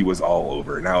journey was all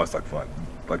over. Now it's like fun.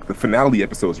 Like the finale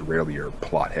episodes rarely are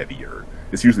plot heavy, or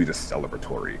it's usually just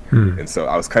celebratory. And so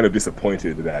I was kind of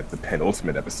disappointed that the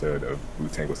penultimate episode of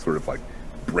Wu-Tang was sort of like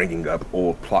bringing up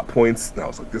old plot points. And I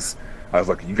was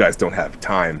like, you guys don't have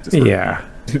time to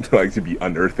to be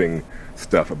unearthing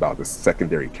stuff about this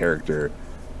secondary character.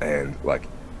 And like,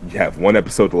 you have one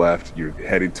episode left, you're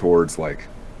headed towards like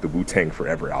the Wu-Tang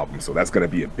Forever album, so that's going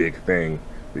to be a big thing,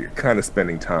 but you're kind of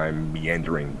spending time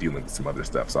meandering, dealing with some other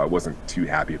stuff, so I wasn't too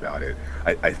happy about it.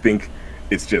 I think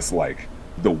it's just like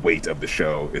the weight of the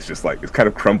show is just like it's kind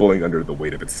of crumbling under the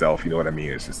weight of itself. You know what I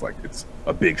mean? It's just like it's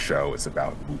a big show. It's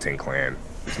about the Wu-Tang Clan.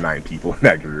 There's 9 people in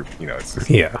that group. You know, it's just,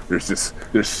 Yeah.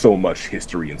 there's so much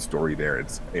history and story there.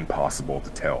 It's impossible to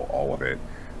tell all of it.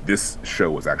 This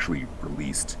show was actually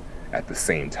released at the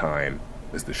same time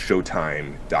as the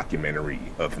Showtime documentary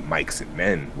of Mikes and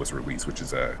Men was released, which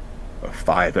is a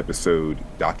 5-episode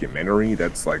documentary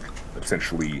that's like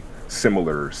essentially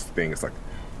similar thing. It's like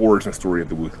origin story of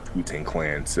the Wu-Tang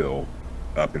Clan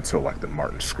up until like the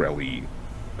Martin Shkreli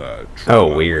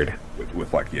Oh, weird.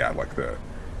 with like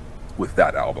with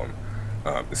that album.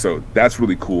 So that's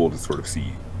really cool to sort of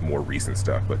see more recent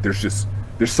stuff. But there's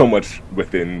so much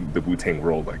within the Wu-Tang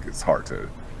world, like it's hard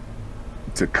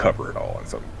to cover it all. And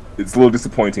so it's a little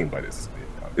disappointing, but it's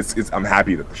I'm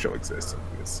happy that the show exists.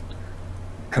 It's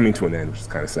coming to an end, which is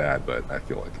kind of sad, but I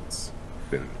feel like it's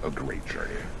been a great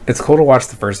journey. It's cool to watch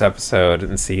the first episode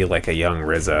and see like a young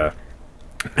RZA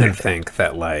and think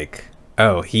that like,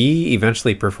 oh, he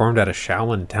eventually performed at a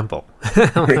Shaolin temple.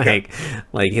 like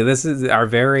this is our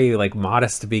very like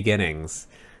modest beginnings.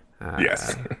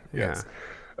 Yes. Yeah. Yes.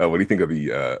 What do you think of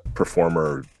the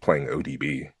performer playing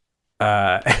ODB?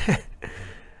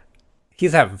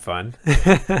 He's having fun.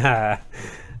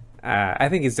 I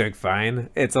think he's doing fine.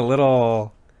 It's a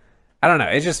little, I don't know.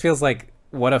 It just feels like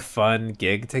what a fun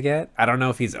gig to get. I don't know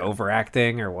if he's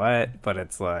overacting or what, but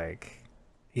it's like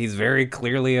he's very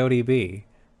clearly ODB.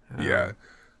 Yeah,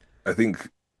 I think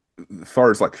as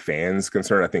far as like fans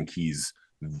concerned, I think he's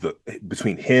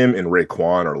between him and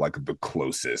Raekwon are like the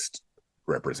closest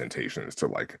representations to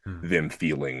like them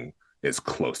feeling as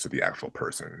close to the actual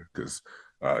person, because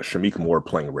Shameik Moore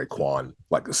playing Raekwon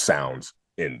like sounds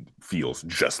and feels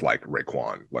just like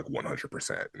Raekwon, like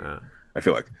 100%. I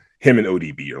feel like him and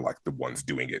ODB are like the ones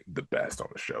doing it the best on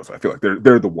the show, so I feel like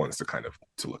they're the ones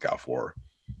to look out for.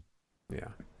 Yeah.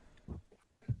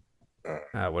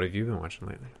 What have you been watching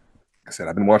lately? Like I said,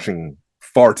 I've been watching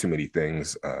far too many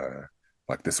things.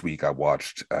 Like this week, I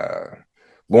watched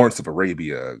Lawrence of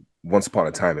Arabia, Once Upon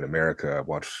a Time in America. I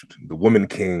watched The Woman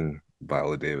King,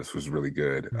 Viola Davis, was really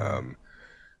good.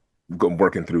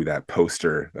 Working through that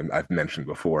poster I've mentioned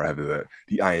before. I have the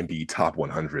IMDb top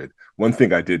 100. One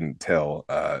thing I didn't tell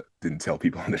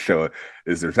people on the show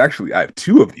is I have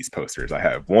 2 of these posters. I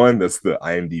have one that's the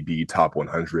IMDb top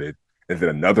 100, and then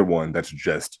another one that's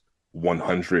just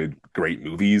 100 great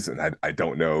movies, and I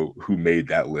don't know who made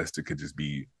that list. It could just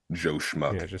be Joe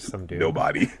Schmuck. Yeah, just some dude.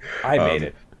 Nobody. I made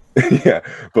it. Yeah,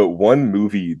 but one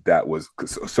movie that was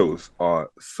so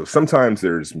sometimes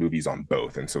there's movies on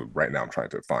both, and so right now I'm trying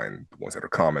to find the ones that are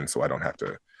common, so I don't have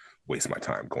to waste my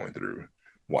time going through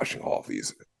watching all of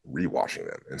these, rewatching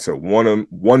them. And so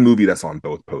one movie that's on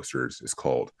both posters is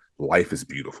called Life is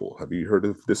Beautiful. Have you heard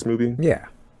of this movie? Yeah.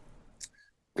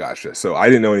 Gotcha. So I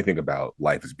didn't know anything about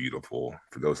Life is Beautiful.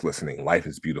 For those listening, Life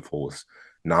is Beautiful was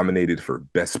nominated for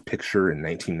Best Picture in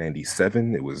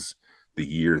 1997. It was the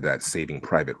year that Saving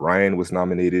Private Ryan was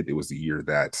nominated. It was the year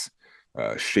that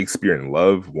Shakespeare in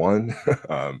Love won.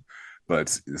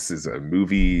 But this is a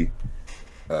movie.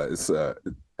 Have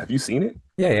you seen it?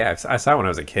 Yeah. I saw it when I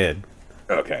was a kid.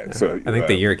 Okay, so I think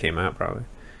the year it came out, probably.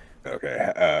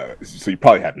 Okay, so you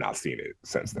probably have not seen it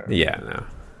since then. Yeah, no.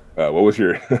 What was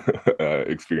your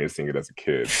experience seeing it as a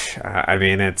kid? I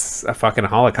mean, it's a fucking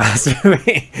Holocaust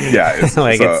movie. Yeah, it's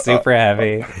super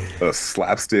heavy. A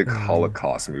slapstick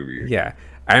Holocaust movie. Yeah,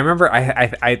 I remember.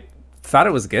 I thought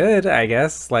it was good. I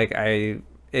guess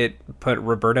it put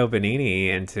Roberto Benigni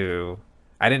into.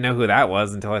 I didn't know who that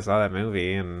was until I saw that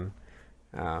movie, and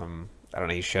I don't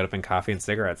know. He showed up in Coffee and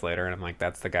Cigarettes later, and I'm like,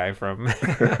 that's the guy from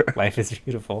Life is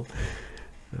Beautiful.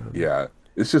 Yeah,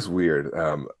 it's just weird.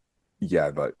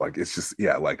 Yeah, but like it's just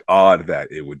like odd that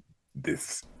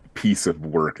this piece of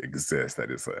work exists that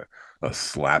is a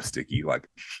slapsticky, like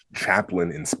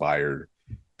Chaplin inspired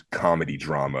comedy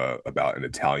drama about an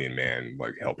Italian man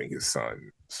like helping his son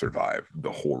survive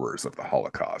the horrors of the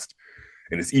Holocaust.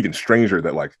 And it's even stranger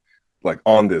that like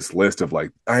on this list of like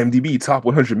IMDb top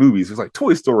 100 movies, there's like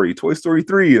Toy Story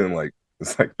 3, and like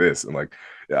it's like this, and like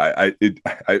it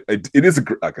is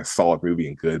like a solid movie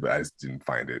and good, but I just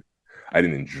I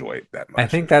didn't enjoy it that much. I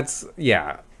think that's,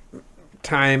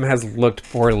 Time has looked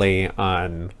poorly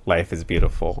on Life is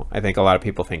Beautiful. I think a lot of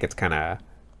people think it's kind of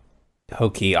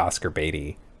hokey, Oscar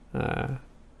baity.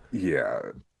 Yeah.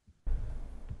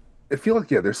 I feel like,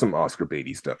 there's some Oscar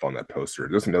baity stuff on that poster.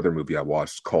 There's another movie I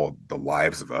watched called The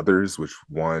Lives of Others, which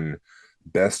won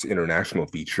Best International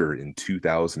Feature in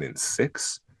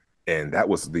 2006. And that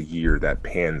was the year that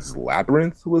Pan's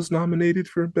Labyrinth was nominated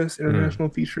for Best International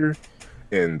Feature.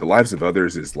 And The Lives of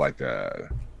Others is like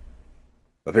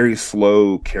a very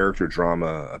slow character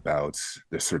drama about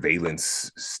the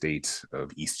surveillance state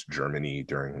of East Germany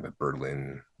during the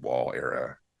Berlin Wall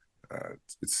era.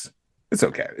 It's it's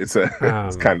okay. It's a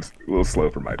it's Um, kind of a little slow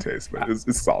for my taste, but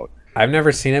it's solid. I've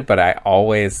never seen it, but I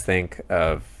always think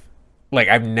of like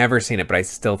I've never seen it, but I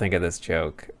still think of this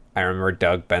joke. I remember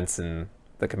Doug Benson,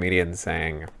 the comedian,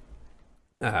 saying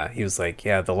he was like,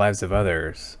 "Yeah, the lives of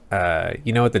others."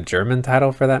 You know what the German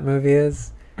title for that movie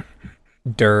is?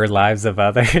 Der Lives of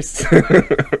Others.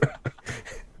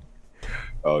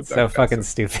 Oh, So Doug fucking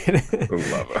Benson, stupid.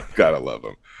 love him. Gotta love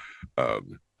him.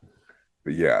 Um,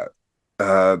 but yeah,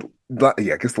 yeah.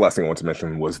 I guess the last thing I want to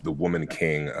mention was The Woman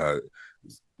King,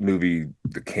 movie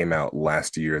that came out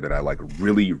last year that I like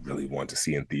really, really want to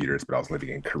see in theaters, but I was living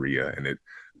in Korea and it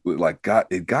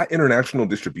got international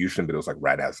distribution, but it was like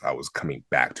right as I was coming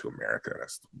back to America.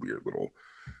 That's weird little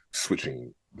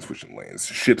switching lanes,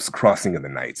 ships crossing in the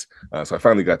night. So I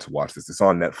finally got to watch this. It's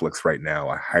on Netflix right now.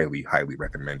 I highly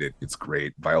recommend it. It's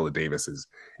great. Viola Davis is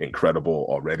incredible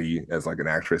already as like an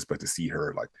actress, but to see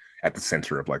her like at the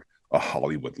center of like a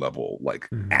Hollywood level like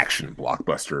Mhm. action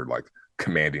blockbuster, like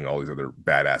commanding all these other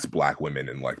badass black women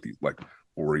and like these like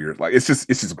warriors, like it's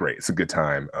just great. It's a good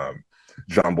time.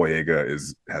 John Boyega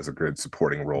is has a good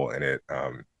supporting role in it.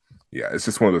 Yeah, it's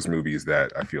just one of those movies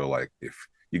that I feel like if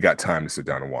you got time to sit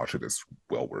down and watch it, it's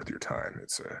well worth your time.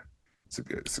 It's a Would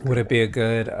good it one. be a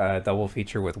good double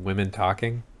feature with women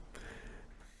talking?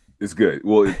 It's good.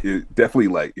 Well, it definitely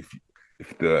like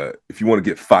if you want to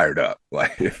get fired up,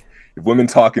 like if women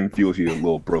talking feels you a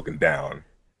little broken down,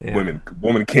 Yeah.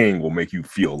 Woman King will make you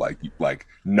feel like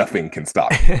nothing can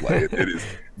stop you. Like it is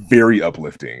very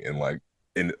uplifting and like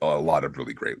in a lot of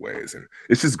really great ways, and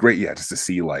it's just great, yeah, just to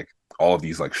see like all of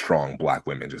these like strong black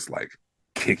women just like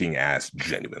kicking ass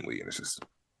genuinely, and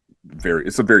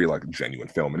it's a very like genuine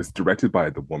film, and it's directed by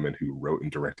the woman who wrote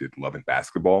and directed Love and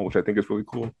Basketball, which I think is really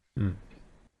cool. Mm.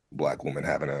 Black woman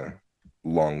having a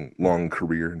long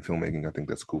career in filmmaking. I think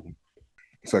that's cool.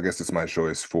 So I guess it's my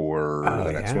choice for Oh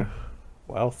the next yeah. one.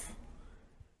 Wealth.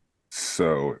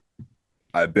 So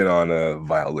I've been on a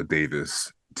Viola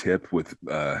Davis tip with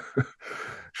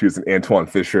she was an Antoine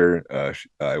Fisher.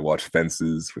 I watched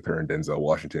Fences with her and Denzel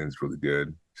Washington. It's really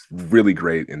good. She's really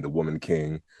great in The Woman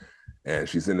King, and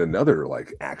she's in another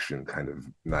like action kind of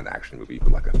not an action movie,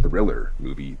 but like a thriller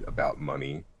movie about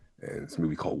money. And it's a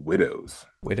movie called Widows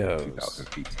from Widows.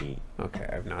 2018. Okay,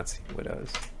 I've not seen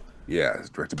Widows. Yeah, it's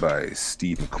directed by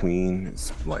Steve McQueen.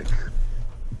 It's like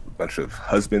a bunch of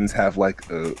husbands have like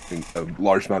a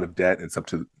large amount of debt. And it's up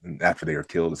to and after they are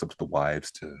killed, it's up to the wives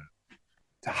to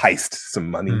heist some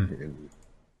money Mm. and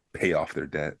pay off their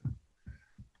debt.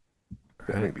 I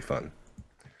think it'd be fun.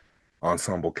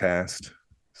 Ensemble cast.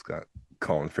 It's got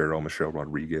Colin Farrell, Michelle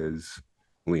Rodriguez,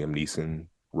 Liam Neeson,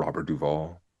 Robert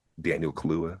Duvall, Daniel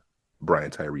Kaluuya, Brian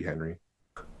Tyree Henry.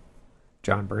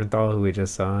 John Bernthal, who we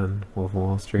just saw in Wolf of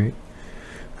Wall Street.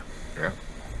 Yeah.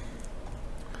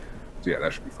 So yeah,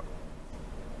 that should be fun.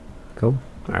 Cool.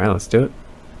 All right, let's do it.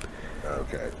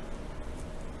 Okay.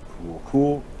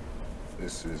 Cool.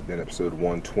 This has been episode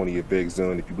 120 of Vague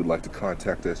Zone. If you would like to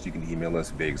contact us, you can email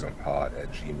us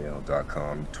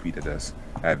vaguezonepod@gmail.com. Tweet at us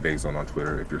at Vaguezone on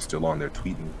Twitter. If you're still on there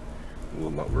tweeting,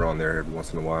 we're on there every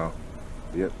once in a while.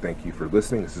 Yep, thank you for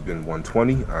listening. This has been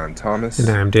 120. I'm Thomas. And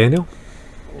I'm Daniel.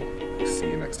 We'll see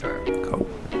you next time. Cool.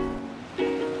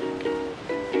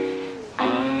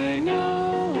 I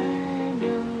know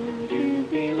you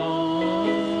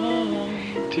belong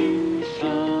to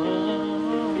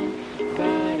somebody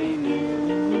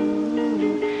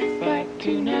new, but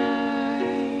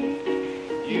tonight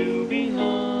you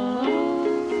belong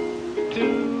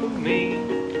to me.